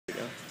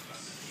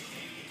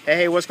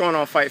Hey, what's going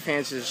on, fight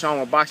fans? This is Sean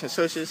with Boxing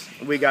Socialist.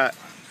 We got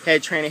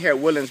head trainer here at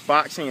Woodlands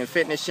Boxing and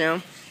Fitness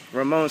Gym,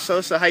 Ramon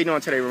Sosa. How you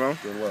doing today, Ramon?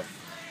 Doing well.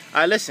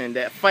 All right, listen,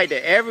 that fight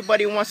that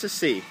everybody wants to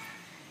see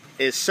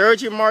is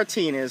Sergio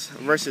Martinez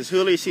versus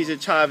Julio Cesar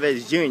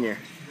Chavez Jr.,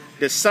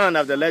 the son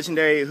of the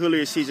legendary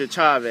Julio Cesar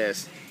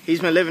Chavez.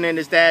 He's been living in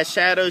his dad's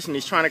shadows and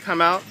he's trying to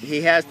come out.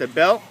 He has the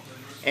belt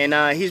and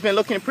he's been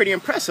looking pretty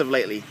impressive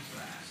lately.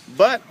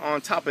 But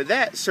on top of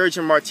that,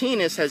 Sergio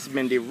Martinez has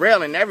been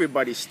derailing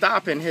everybody,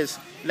 stopping his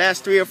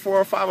last 3 or 4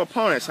 or 5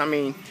 opponents. I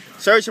mean,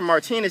 Sergio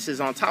Martinez is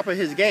on top of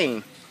his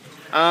game.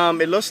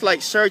 It looks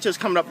like Sergio's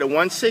coming up to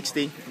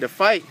 160 to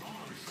fight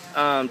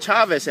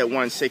Chavez at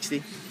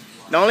 160.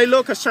 The only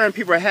little concern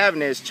people are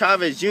having is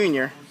Chavez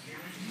Jr.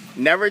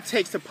 never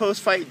takes the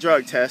post-fight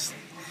drug test.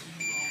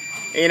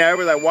 You know,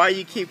 everybody's like, why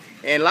you keep...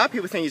 And a lot of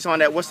people think he's on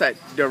that, what's that,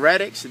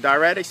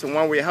 diuretics, the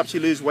one where it helps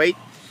you lose weight,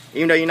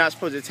 even though you're not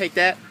supposed to take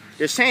that.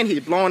 They're saying he's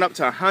blowing up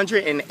to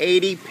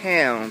 180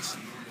 pounds,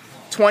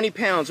 20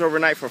 pounds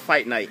overnight for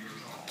fight night.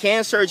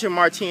 Can Sergio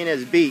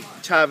Martinez beat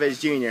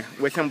Chavez Jr.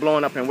 with him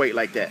blowing up in weight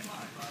like that?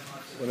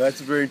 Well,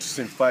 that's a very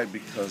interesting fight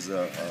because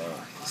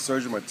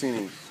Sergio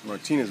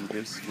Martinez with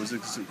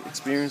his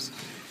experience,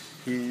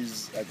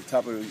 he's at the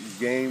top of his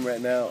game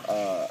right now.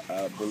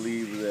 I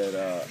believe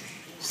that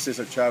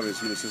Cesar Chavez,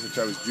 Cesar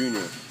Chavez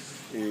Jr.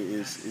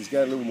 He's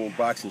got a little more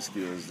boxing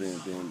skills than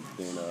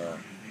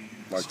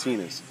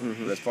Martinez.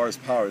 Mm-hmm. But as far as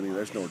power,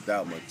 there's no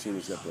doubt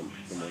Martinez got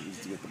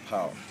the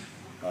power.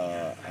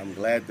 I'm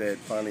glad that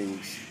finally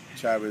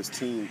Chavez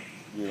team,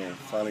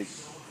 finally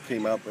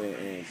came up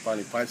and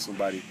finally find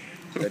somebody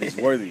that is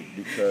worthy,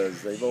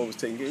 because they've always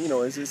taken,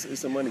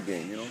 it's a money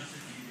game,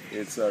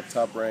 It's a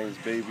top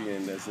ranked baby,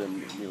 and that's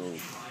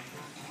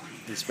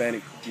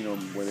Hispanic,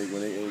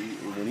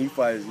 when he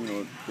fights,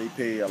 they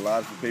pay a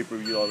lot for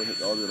pay-per-view,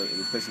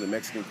 especially the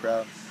Mexican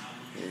crowd.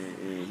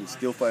 And he's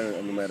still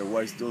fighting no matter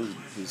what. He's still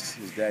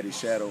his daddy's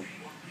shadow,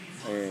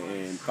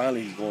 and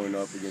finally he's going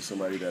up against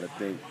somebody that I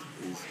think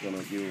is going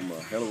to give him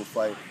a hell of a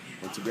fight.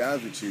 And to be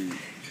honest with you,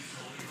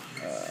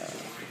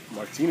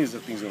 Martinez, I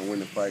think, is going to win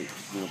the fight,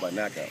 by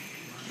knockout.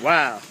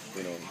 Wow.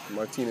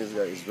 Martinez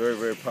is very,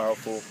 very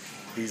powerful.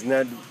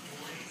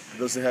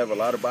 Doesn't have a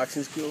lot of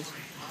boxing skills,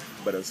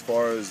 but as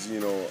far as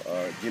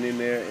getting in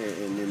there,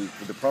 and then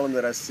the problem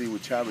that I see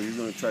with Chavez, he's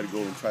going to try to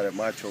go and try that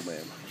macho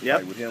man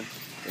fight with him.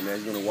 And then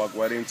he's going to walk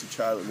right into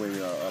Chavez when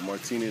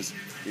Martinez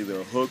either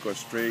a hook or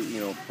straight,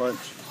 punch,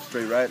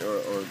 straight right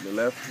or the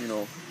left,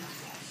 and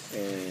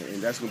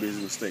that's going to be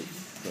his mistake,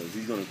 because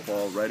he's going to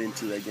fall right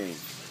into that game.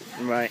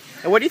 Right.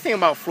 And what do you think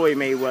about Floyd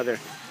Mayweather?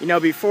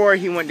 Before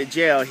he went to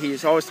jail,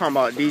 he's always talking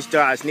about these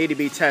guys need to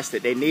be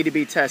tested. They need to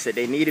be tested.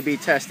 They need to be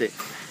tested.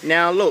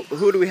 Now, look,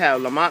 who do we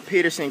have? Lamont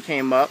Peterson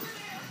came up.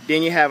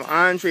 Then you have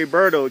Andre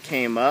Berto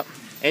came up.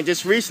 And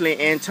just recently,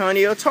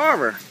 Antonio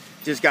Tarver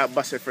just got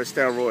busted for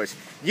steroids.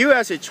 You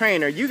as a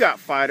trainer, you got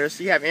fighters,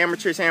 you have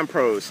amateurs and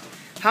pros.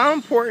 How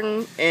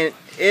important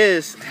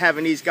is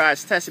having these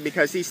guys tested?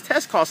 Because these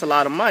tests cost a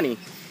lot of money.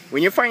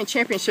 When you're fighting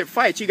championship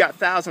fights, you got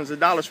thousands of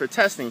dollars for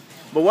testing.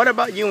 But what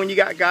about you when you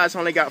got guys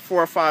only got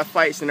 4 or 5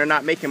 fights and they're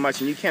not making much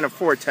and you can't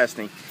afford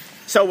testing?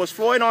 So was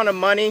Floyd on the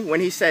money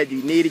when he said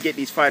you need to get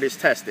these fighters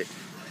tested?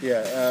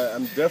 Yeah,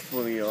 I'm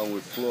definitely on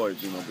with Floyd,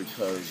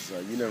 because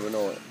you never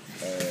know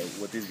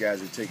what these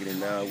guys are taking in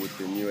now with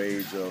the new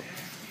age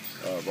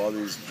of all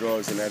these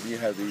drugs, and you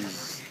have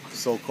these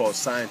so-called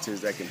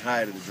scientists that can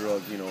hide the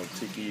drug,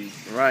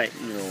 right?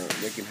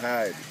 They can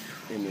hide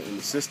in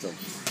the system,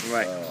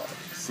 right?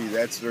 See,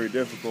 that's very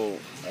difficult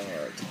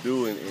to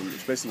do, and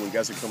especially when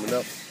guys are coming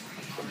up,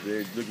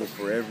 they're looking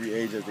for every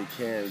age that they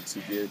can to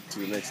get to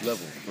the next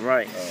level.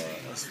 Right.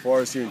 As far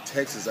as here in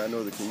Texas, I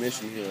know the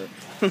commission here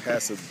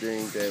has a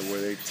thing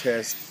where they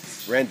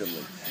test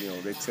randomly.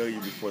 They tell you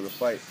before the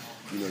fight,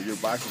 your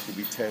boxer could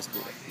be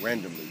tested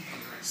randomly.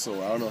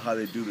 So I don't know how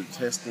they do the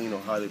testing or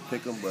how they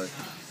pick them, but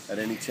at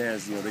any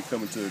chance, they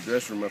come into the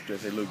dressing room after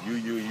they say, look, you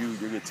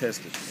get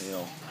tested.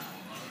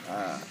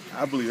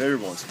 I believe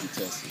everyone should be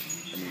tested.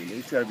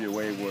 There's got to be a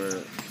way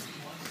where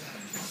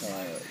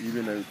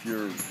even if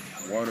you're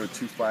 1 or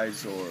 2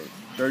 fights or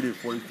 30 or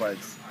 40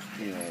 fights,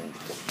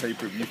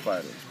 pay-per-view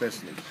fighter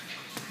especially,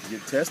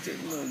 get tested.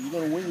 You're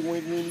going to win. You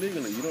win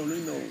legally. You don't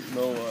need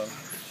no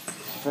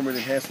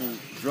performance-enhancing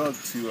drug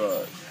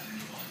to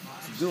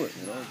do it.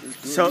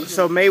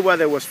 So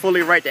Mayweather was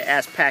fully right to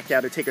ask Pacquiao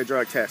to take a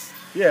drug test.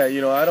 Yeah,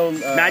 I don't.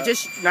 Not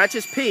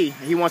just pee.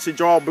 He wants to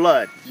draw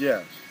blood.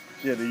 Yeah,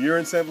 the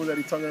urine sample that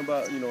he's talking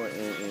about, and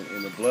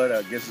the blood,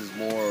 I guess, is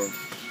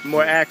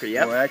more accurate.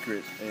 Yep. More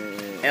accurate.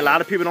 And a lot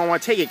of people don't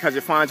want to take it because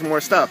it finds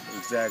more stuff.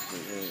 Exactly,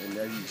 and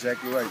that's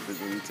exactly right. But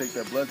when you take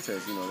that blood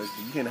test,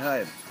 you can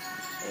hide.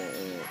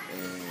 And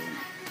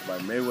by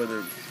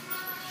Mayweather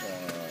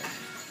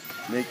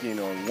making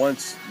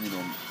once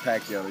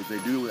Pacquiao, if they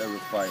do ever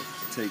fight,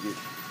 take it.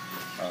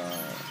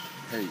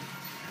 Hey,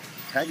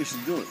 Pacquiao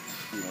should do it.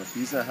 If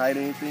he's not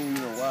hiding anything,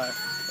 why?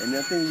 And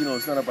I think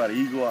it's not about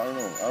ego. I don't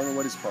know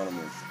what his problem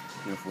is.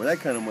 You know, for that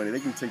kind of money, they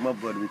can take my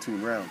blood in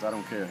between rounds. I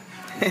don't care.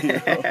 You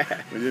know?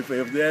 But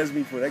if they ask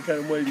me for that kind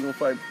of money, you're gonna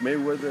fight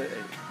Mayweather. Hey,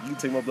 you can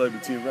take my blood in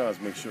between rounds.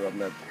 Make sure I'm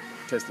not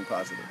testing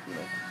positive. You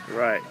know.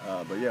 Right.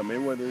 But yeah,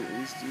 Mayweather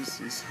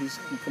he's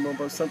coming up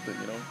with something.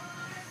 You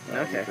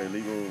know. Okay. With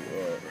illegal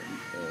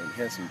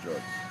enhancing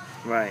drugs.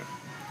 Right.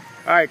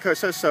 All right, Coach.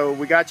 So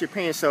we got your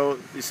opinion. So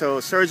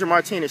Sergio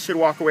Martinez should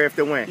walk away with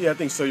the win. Yeah, I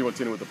think Sergio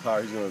Martinez with the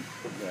power, he's gonna,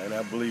 and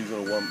I believe he's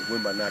gonna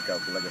win by knockout.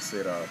 Because like I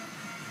said,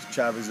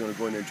 Chavez is gonna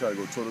go in there and try to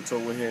go toe to toe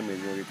with him, and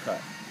he's gonna get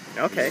caught.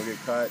 Okay. He's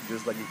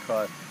gonna get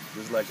caught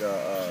just like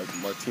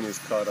Martinez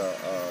caught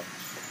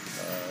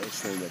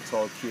what's his name, that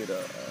tall kid.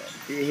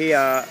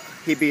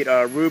 He beat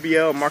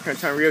Rubio, Marco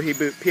Antonio. He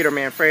beat Peter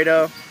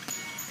Manfredo.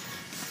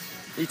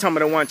 You talking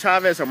about the one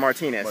Chavez or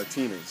Martinez?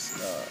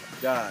 Martinez.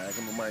 God, I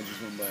can mind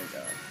just one by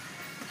God.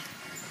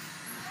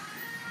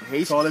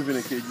 He's tall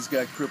living kid, just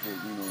got crippled,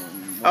 you know.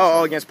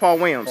 Oh, against Paul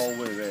Williams. Paul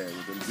Williams, yeah,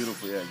 with them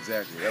beautiful, yeah,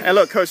 exactly. And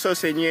look, Coach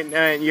Sosa,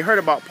 you heard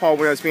about Paul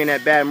Williams being in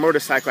that bad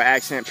motorcycle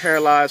accident,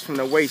 paralyzed from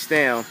the waist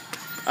down.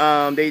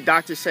 The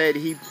doctor said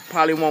he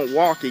probably won't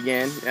walk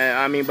again.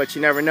 I mean, but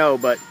you never know.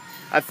 But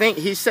I think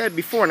he said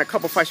before, in a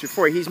couple fights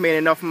before, he's made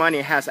enough money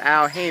and has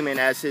Al Heyman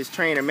as his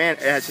trainer,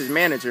 as his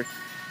manager.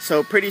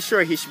 So pretty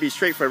sure he should be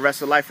straight for the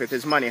rest of life with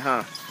his money,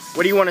 huh?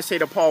 What do you want to say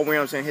to Paul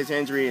Williams and his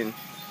injury and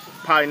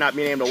probably not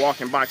being able to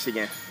walk and box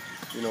again?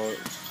 You know,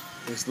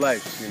 it's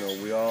life. You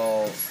know, we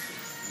all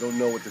don't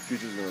know what the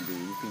future's going to be.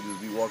 You can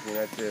just be walking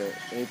out there.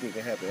 Anything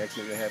can happen.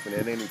 Accident can happen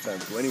at any time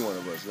to any one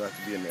of us. It doesn't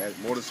have to be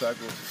a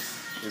motorcycle.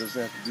 It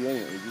doesn't have to be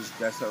anything. It just,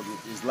 that's how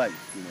it's life.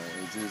 You know,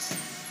 it's just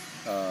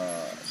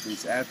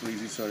these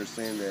athletes need to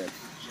understand that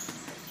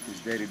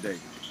it's day to day.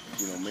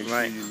 You know, make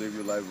sure you live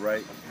your life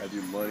right. Have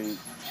your money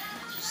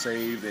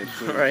saved and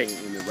put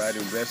in the right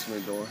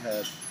investment. Don't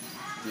have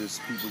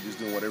just people just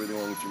doing whatever they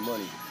want with your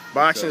money.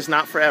 Boxing is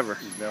not forever.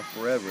 It's not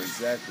forever,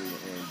 exactly.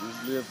 And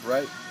just live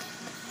right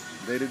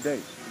day to day.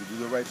 You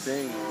do the right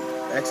thing.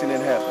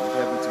 Accident happens.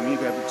 It happened to me, it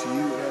happened to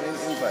you, it happened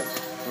to anybody.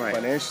 Right.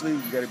 Financially,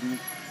 you got to be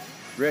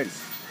ready.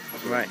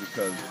 Right.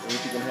 Because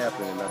anything can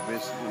happen. And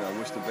I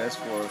wish the best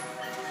for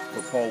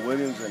Paul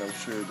Williams, and I'm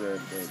sure that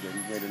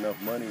he made enough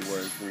money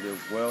where he can live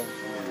well.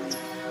 And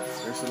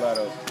there's a lot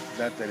of,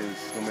 not that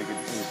it's going to make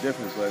any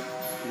difference, but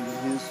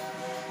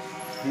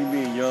he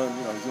being young,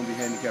 you know, he's going to be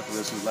handicapped for the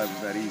rest of his life.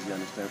 It's not easy, I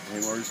understand, for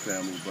him or his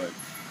family, but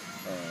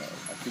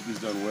I think he's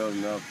done well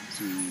enough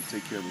to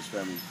take care of his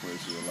family for the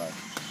rest of their life.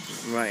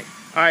 Right.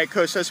 All right,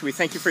 Coach Sosa, we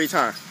thank you for your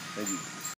time. Thank you.